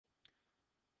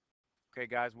Okay,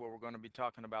 guys, what we're going to be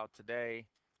talking about today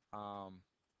um,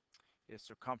 is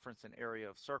circumference and area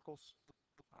of circles,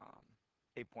 um,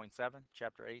 8.7,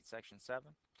 Chapter 8, Section 7.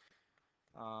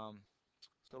 Um,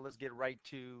 so let's get right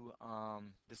to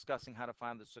discussing how to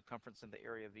find the circumference and the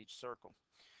area of each circle.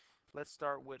 Let's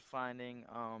start with finding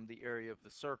the area of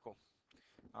the circle.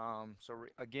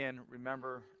 Again,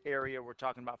 remember area, we're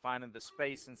talking about finding the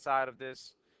space inside of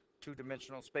this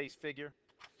two-dimensional space figure.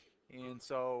 And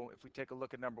so if we take a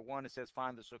look at number one, it says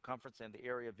find the circumference and the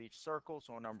area of each circle.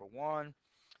 So number one,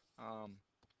 um,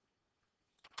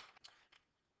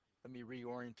 let me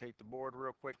reorientate the board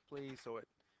real quick, please, so it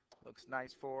looks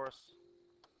nice for us.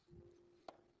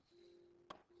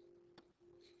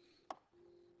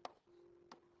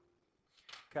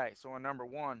 Okay, so on number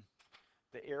one,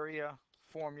 the area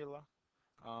formula,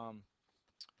 um,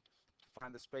 to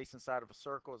find the space inside of a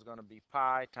circle is going to be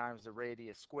pi times the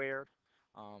radius squared.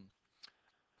 Um,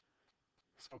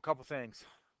 so a couple things.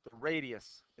 The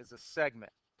radius is a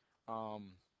segment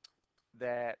um,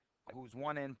 that whose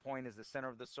one endpoint is the center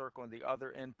of the circle and the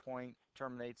other endpoint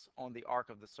terminates on the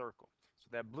arc of the circle. So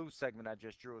that blue segment I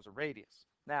just drew is a radius.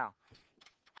 Now,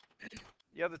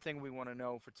 the other thing we want to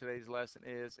know for today's lesson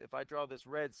is if I draw this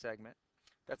red segment,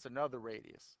 that's another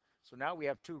radius. So now we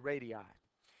have two radii.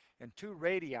 And two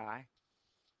radii are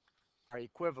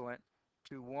equivalent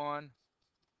to one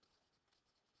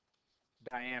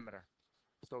diameter.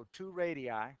 So two radii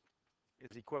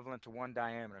is equivalent to one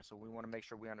diameter. So we want to make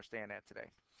sure we understand that today.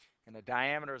 And the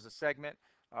diameter is a segment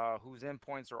whose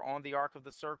endpoints are on the arc of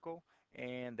the circle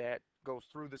and that goes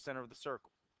through the center of the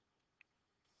circle.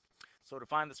 So to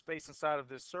find the space inside of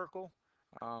this circle,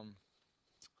 um,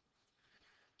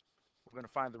 we're going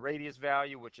to find the radius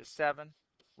value, which is 7,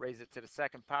 raise it to the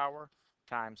second power,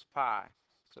 times pi.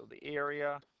 So the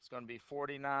area is going to be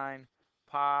 49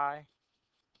 pi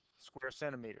square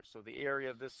centimeters. So the area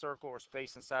of this circle or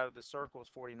space inside of the circle is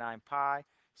 49 pi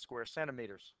square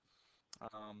centimeters.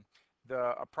 Um,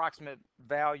 the approximate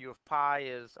value of pi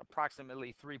is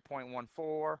approximately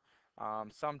 3.14.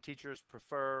 Some teachers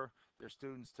prefer their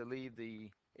students to leave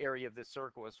the area of this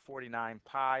circle as 49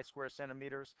 pi square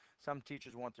centimeters. Some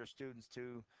teachers want their students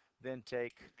to then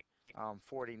take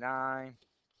 49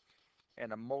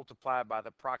 and multiply by the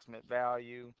approximate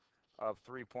value of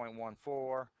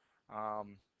 3.14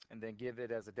 and then give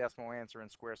it as a decimal answer in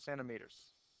square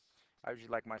centimeters. I usually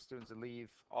like my students to leave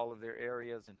all of their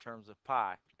areas in terms of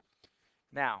pi.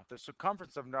 Now, the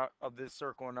circumference of this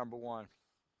circle in number one.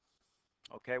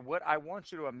 Okay, what I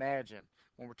want you to imagine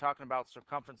when we're talking about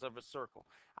circumference of a circle,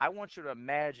 I want you to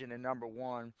imagine in number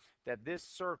one that this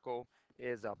circle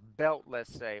is a belt,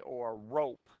 let's say, or a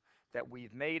rope that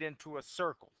we've made into a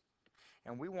circle.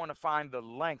 And we want to find the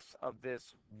length of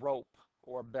this rope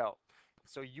or belt.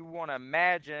 So you want to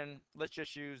imagine, let's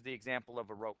just use the example of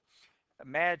a rope.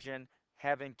 Imagine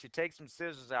having to take some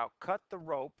scissors out, cut the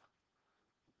rope,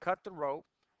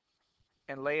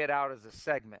 and lay it out as a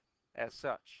segment as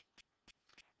such.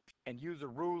 And use a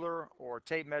ruler or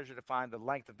tape measure to find the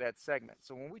length of that segment.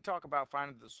 So when we talk about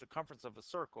finding the circumference of a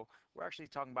circle, we're actually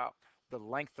talking about the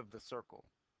length of the circle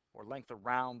or length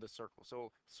around the circle.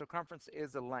 So circumference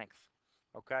is a length,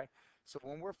 okay? So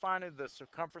when we're finding the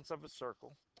circumference of a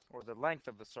circle or the length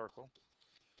of a circle,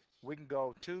 we can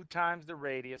go 2 times the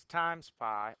radius times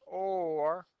pi,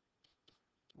 or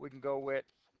we can go with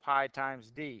pi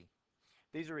times d.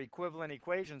 These are equivalent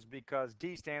equations because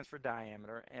d stands for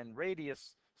diameter and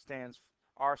radius stands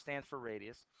r stands for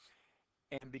radius.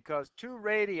 And because two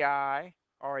radii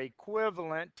are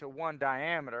equivalent to one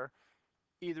diameter,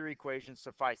 either equation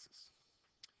suffices.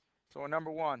 So in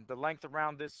number one, the length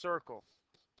around this circle,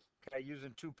 okay,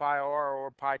 using 2 pi r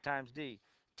or pi times d.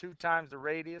 2 times the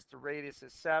radius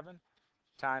is 7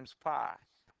 times pi.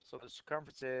 So the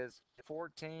circumference is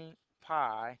 14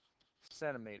 pi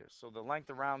centimeters. So the length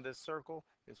around this circle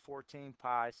is 14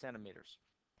 pi centimeters.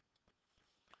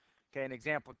 Okay, in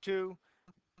example 2,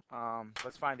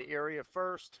 let's find the area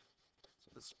first. So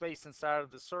the space inside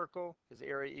of the circle is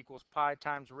area equals pi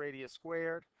times radius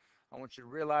squared. I want you to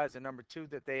realize in number 2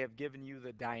 that they have given you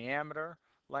the diameter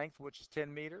length, which is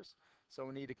 10 meters. So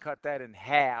we need to cut that in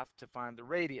half to find the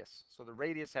radius. So the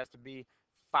radius has to be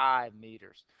 5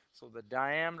 meters. So the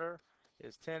diameter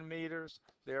is 10 meters.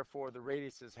 Therefore, the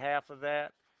radius is half of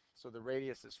that. So the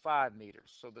radius is 5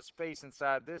 meters. So the space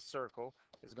inside this circle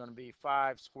is going to be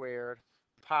 5 squared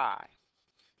pi.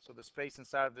 So the space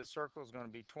inside of this circle is going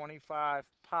to be 25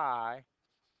 pi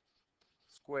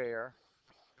square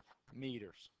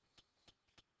meters.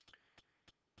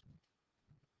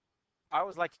 I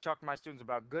always like to talk to my students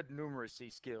about good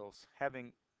numeracy skills,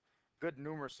 having good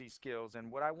numeracy skills.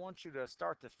 And what I want you to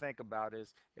start to think about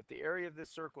is if the area of this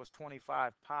circle is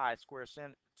 25 pi square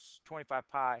 25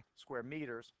 pi square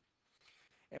meters,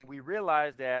 and we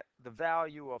realize that the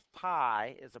value of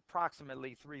pi is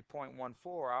approximately 3.14.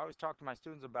 I always talk to my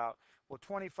students about, well,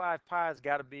 25 pi has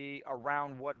got to be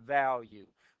around what value?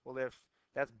 Well, if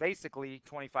that's basically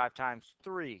 25 times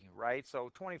 3, right? So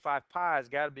 25 pi has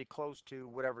got to be close to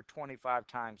whatever 25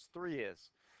 times 3 is.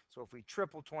 So if we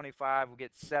triple 25, we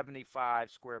get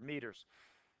 75 square meters.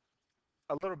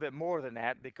 A little bit more than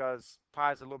that because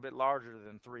pi is a little bit larger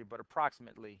than 3, but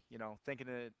approximately, thinking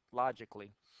it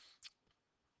logically.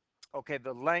 Okay,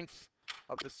 the length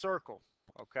of the circle,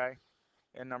 okay,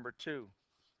 and number 2.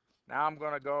 Now I'm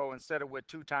going to go, instead of with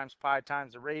 2 times pi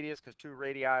times the radius, because 2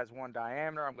 radii is 1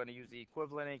 diameter, I'm going to use the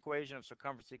equivalent equation of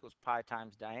circumference equals pi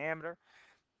times diameter.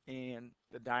 And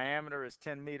the diameter is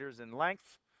 10 meters in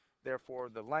length. Therefore,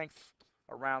 the length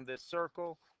around this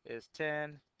circle is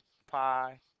 10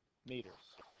 pi meters.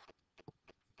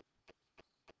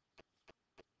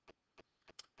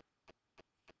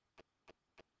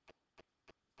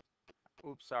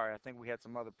 Oops, sorry, I think we had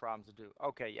some other problems to do.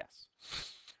 Okay, yes.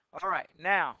 All right,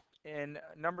 now in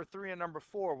number 3 and number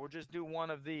 4, we'll just do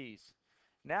one of these.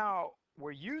 Now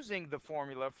we're using the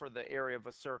formula for the area of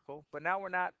a circle, but now we're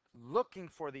not looking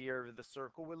for the area of the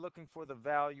circle, we're looking for the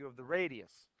value of the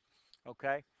radius.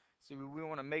 Okay, so we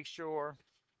want to make sure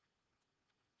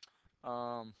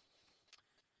that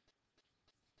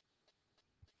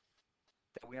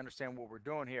we understand what we're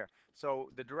doing here.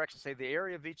 So the directions say the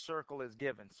area of each circle is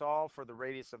given. Solve for the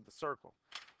radius of the circle.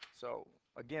 So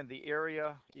again, the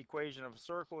area equation of a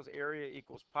circle is area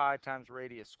equals pi times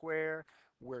radius squared.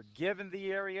 We're given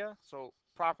the area, so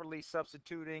properly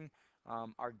substituting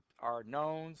our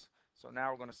knowns. So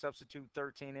now we're going to substitute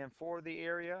 13 in for the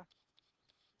area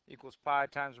equals pi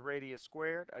times radius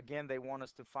squared. Again, they want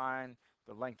us to find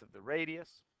the length of the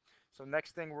radius. So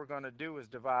next thing we're going to do is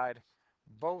divide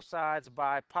both sides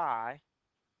by pi.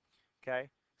 Okay,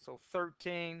 so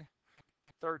 13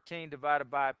 divided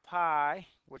by pi,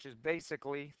 which is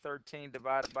basically 13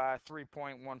 divided by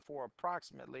 3.14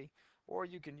 approximately, or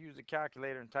you can use a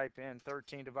calculator and type in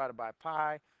 13 divided by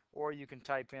pi, or you can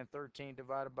type in 13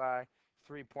 divided by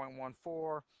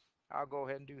 3.14. I'll go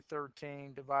ahead and do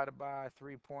 13 divided by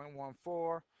 3.14,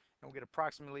 and we'll get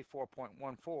approximately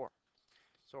 4.14.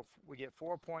 So we get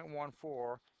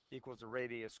 4.14 equals the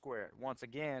radius squared. Once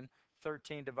again,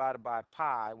 13 divided by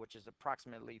pi, which is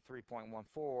approximately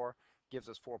 3.14, gives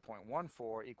us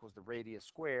 4.14 equals the radius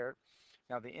squared.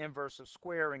 Now the inverse of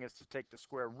squaring is to take the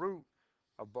square root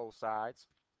of both sides.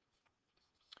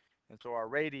 And so our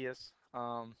radius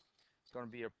is going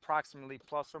to be approximately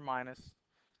plus or minus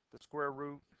the square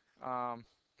root of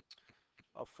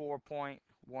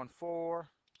 4.14.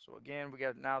 So again, we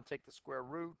got to now take the square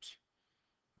root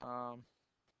of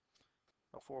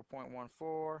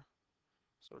 4.14.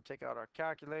 So take out our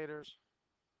calculators.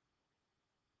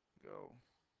 Go.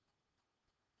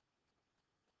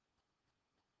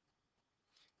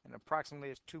 And approximately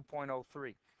is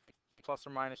 2.03, plus or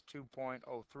minus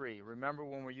 2.03. Remember,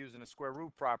 when we're using the square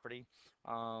root property,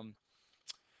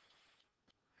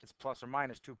 it's plus or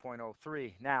minus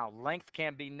 2.03. Now, length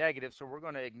can be negative, so we're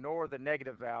going to ignore the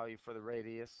negative value for the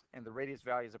radius, and the radius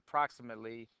value is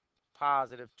approximately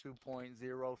positive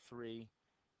 2.03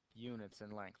 units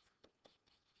in length.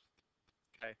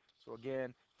 Okay, so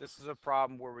again, this is a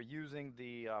problem where we're using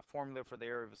the formula for the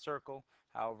area of a circle.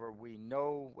 However, we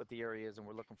know what the area is, and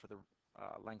we're looking for the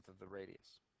length of the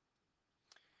radius.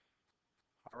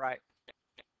 All right.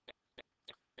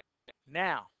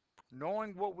 Now,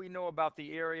 knowing what we know about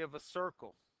the area of a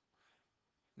circle,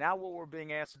 now what we're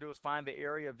being asked to do is find the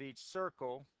area of each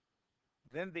circle,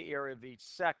 then the area of each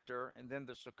sector, and then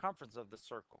the circumference of the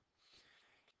circle.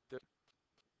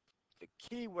 The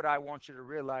key, what I want you to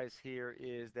realize here,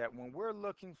 is that when we're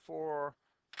looking for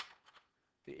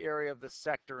the area of the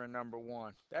sector in number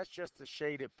 1, that's just the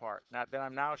shaded part. Now that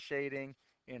I'm now shading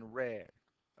in red.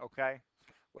 Okay?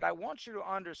 What I want you to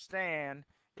understand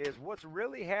is what's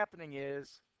really happening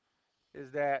is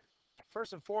that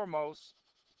first and foremost,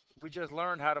 we just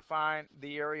learned how to find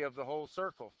the area of the whole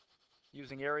circle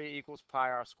using area equals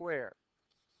pi r squared.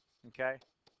 Okay?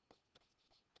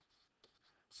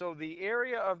 So the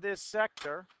area of this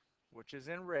sector, which is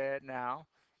in red now,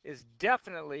 is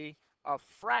definitely a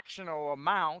fractional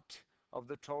amount of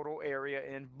the total area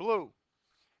in blue.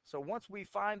 So once we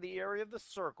find the area of the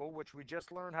circle, which we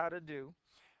just learned how to do,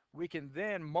 we can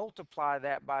then multiply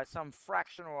that by some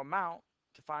fractional amount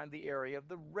to find the area of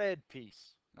the red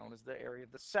piece, known as the area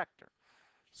of the sector.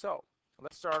 So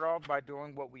let's start off by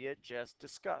doing what we had just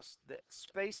discussed. The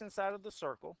space inside of the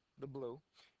circle, the blue,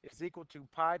 is equal to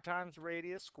pi times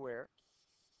radius squared,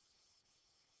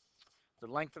 the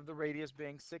length of the radius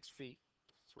being 6 feet.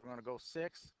 So we're going to go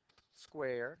 6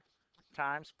 squared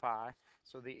times pi.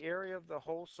 So the area of the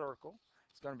whole circle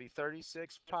is going to be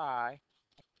 36 pi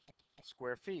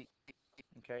square feet.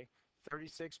 Okay,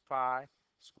 36 pi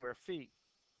square feet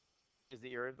is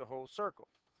the area of the whole circle,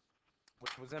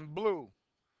 which was in blue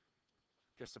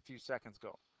just a few seconds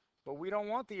ago. But we don't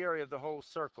want the area of the whole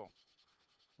circle.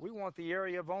 We want the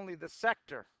area of only the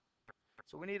sector.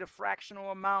 So we need a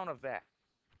fractional amount of that.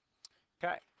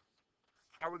 Okay.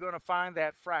 How are we going to find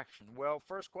that fraction? Well,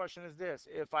 first question is this.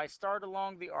 If I start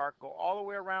along the arc, go all the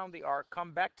way around the arc,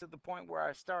 come back to the point where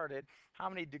I started, how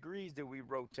many degrees do we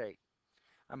rotate?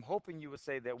 I'm hoping you would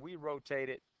say that we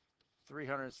rotated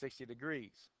 360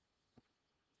 degrees.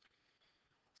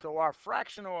 So our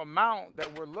fractional amount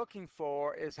that we're looking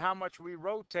for is how much we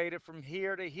rotated from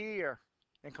here to here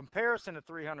in comparison to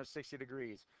 360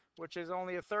 degrees, which is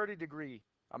only a 30-degree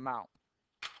amount.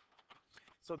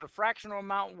 So the fractional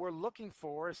amount we're looking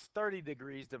for is 30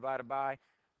 degrees divided by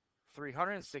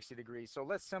 360 degrees. So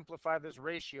let's simplify this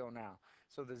ratio now.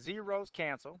 So the zeros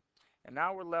cancel, and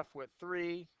now we're left with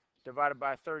 3 divided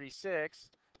by 36,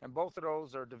 and both of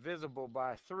those are divisible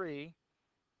by 3,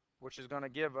 which is going to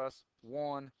give us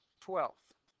 1/12.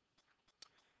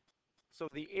 So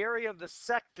the area of the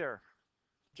sector,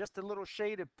 just the little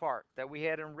shaded part that we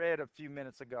had in red a few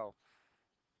minutes ago,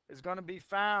 is going to be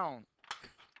found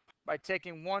by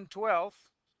taking 1/12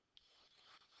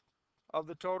 of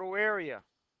the total area.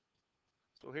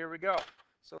 So here we go.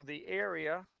 So the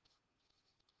area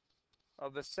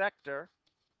of the sector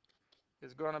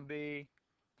is going to be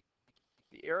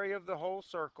the area of the whole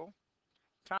circle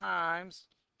times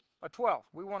a 12th.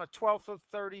 We want a 12th of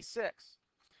 36.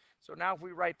 So now if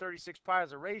we write 36 pi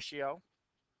as a ratio,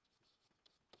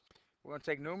 we're going to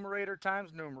take numerator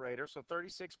times numerator. So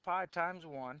 36 pi times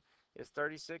 1 is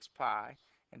 36 pi.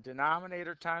 And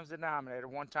denominator times denominator,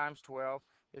 1 times 12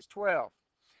 is 12.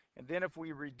 And then if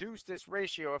we reduce this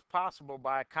ratio, if possible,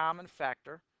 by a common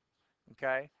factor,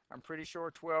 okay, I'm pretty sure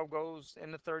 12 goes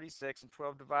into 36 and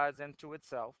 12 divides into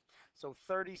itself. So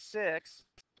 36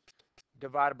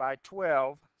 divided by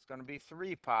 12 is going to be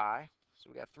 3 pi. So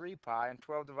we got 3 pi, and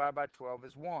 12 divided by 12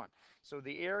 is 1. So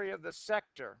the area of the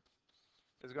sector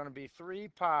is going to be 3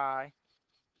 pi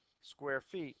square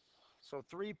feet. So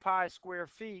 3 pi square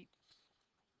feet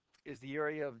is the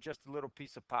area of just a little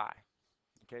piece of pie.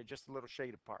 Okay, just a little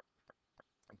shaded part.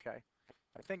 Okay.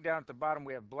 I think down at the bottom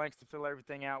we have blanks to fill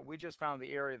everything out. We just found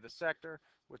the area of the sector,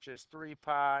 which is 3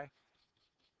 pi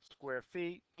square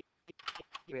feet.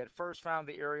 We had first found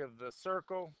the area of the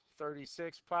circle,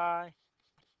 36 pi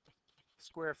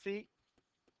square feet.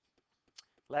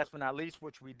 Last but not least,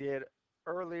 which we did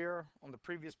earlier on the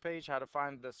previous page, how to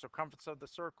find the circumference of the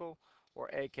circle, or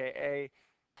AKA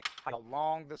how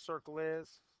long the circle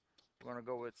is. We're going to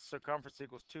go with circumference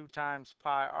equals 2 times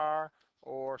pi r,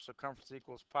 or circumference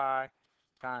equals pi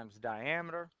times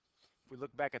diameter. If we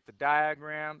look back at the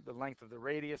diagram, the length of the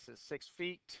radius is 6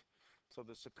 feet. So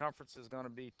the circumference is going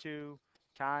to be 2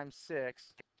 times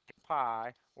 6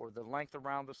 pi, or the length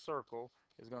around the circle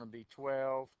is going to be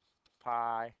 12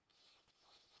 pi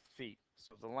feet.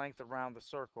 So the length around the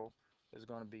circle is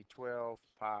going to be 12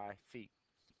 pi feet.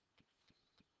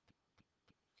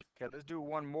 Okay, let's do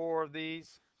one more of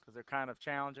these because they're kind of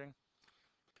challenging.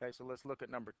 Okay, so let's look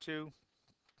at number 2.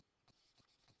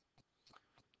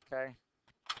 Okay,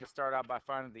 let's start out by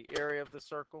finding the area of the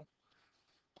circle.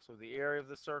 So the area of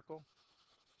the circle,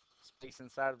 space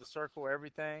inside of the circle,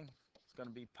 everything, is going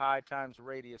to be pi times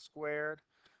radius squared.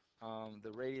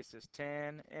 The radius is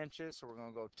 10 inches, so we're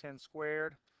going to go 10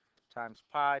 squared times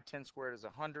pi. 10 squared is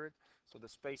 100. So the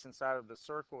space inside of the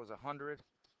circle is 100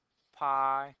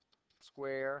 pi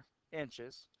square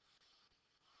inches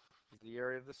is the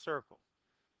area of the circle.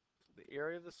 So the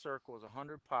area of the circle is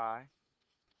 100 pi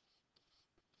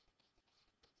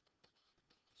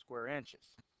square inches.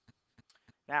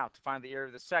 Now, to find the area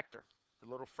of the sector, the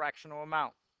little fractional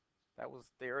amount, that was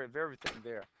the area of everything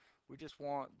there. We just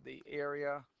want the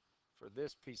area for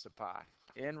this piece of pie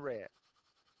in red,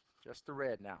 just the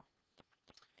red now.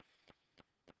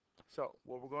 So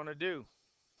what we're going to do,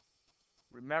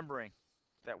 remembering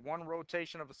that one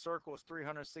rotation of a circle is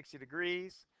 360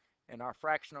 degrees, and our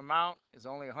fractional amount is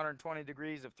only 120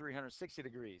 degrees of 360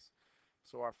 degrees.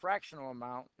 So our fractional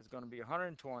amount is going to be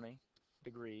 120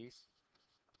 degrees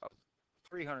of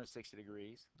 360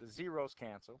 degrees. The zeros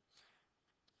cancel,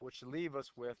 which leave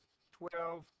us with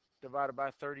 12 divided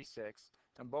by 36,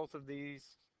 and both of these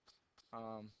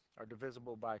are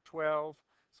divisible by 12.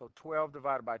 So 12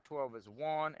 divided by 12 is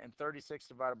 1, and 36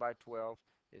 divided by 12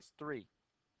 is 3.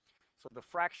 So the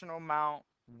fractional amount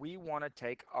we want to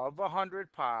take of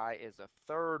 100 pi is a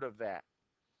third of that.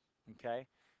 Okay?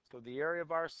 So the area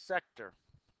of our sector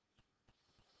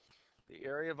is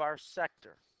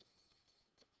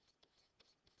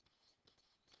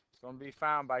going to be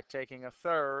found by taking a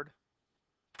third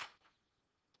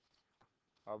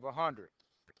of 100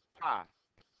 pi.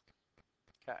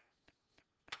 Okay.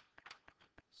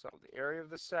 So the area of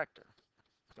the sector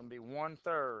is going to be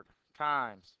 1/3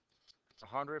 times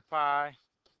 100 pi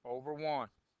over 1.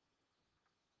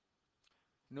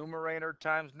 Numerator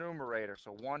times numerator.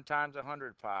 So 1 times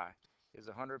 100 pi is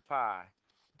 100 pi.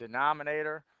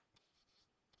 Denominator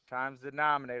times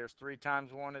denominator is 3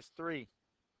 times 1 is 3.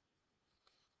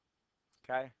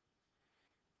 Okay?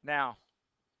 Now,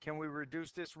 can we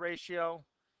reduce this ratio?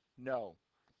 No.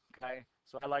 Okay?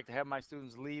 So I like to have my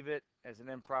students leave it as an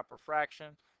improper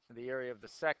fraction. And the area of the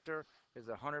sector is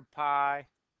 100 pi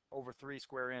over 3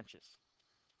 square inches.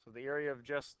 So the area of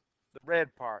just the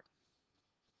red part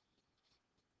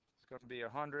is going to be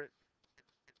 100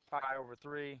 pi over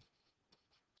 3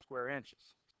 square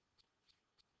inches.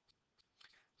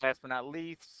 Last but not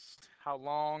least, how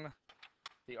long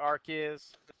the arc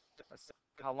is,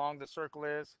 how long the circle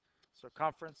is,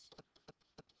 circumference.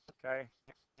 Okay,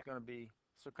 it's going to be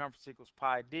circumference equals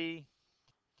pi d,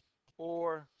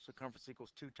 or circumference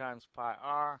equals 2 times pi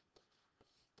r.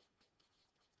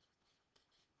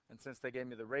 And since they gave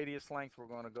me the radius length, we're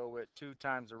going to go with 2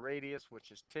 times the radius,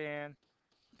 which is 10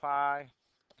 pi.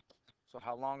 So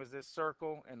how long is this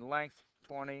circle in length?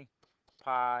 20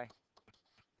 pi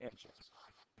inches.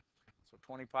 So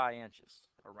 20 pi inches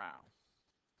around.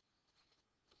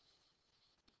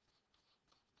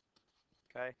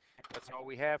 Okay, that's all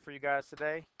we have for you guys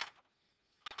today.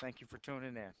 Thank you for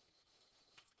tuning in.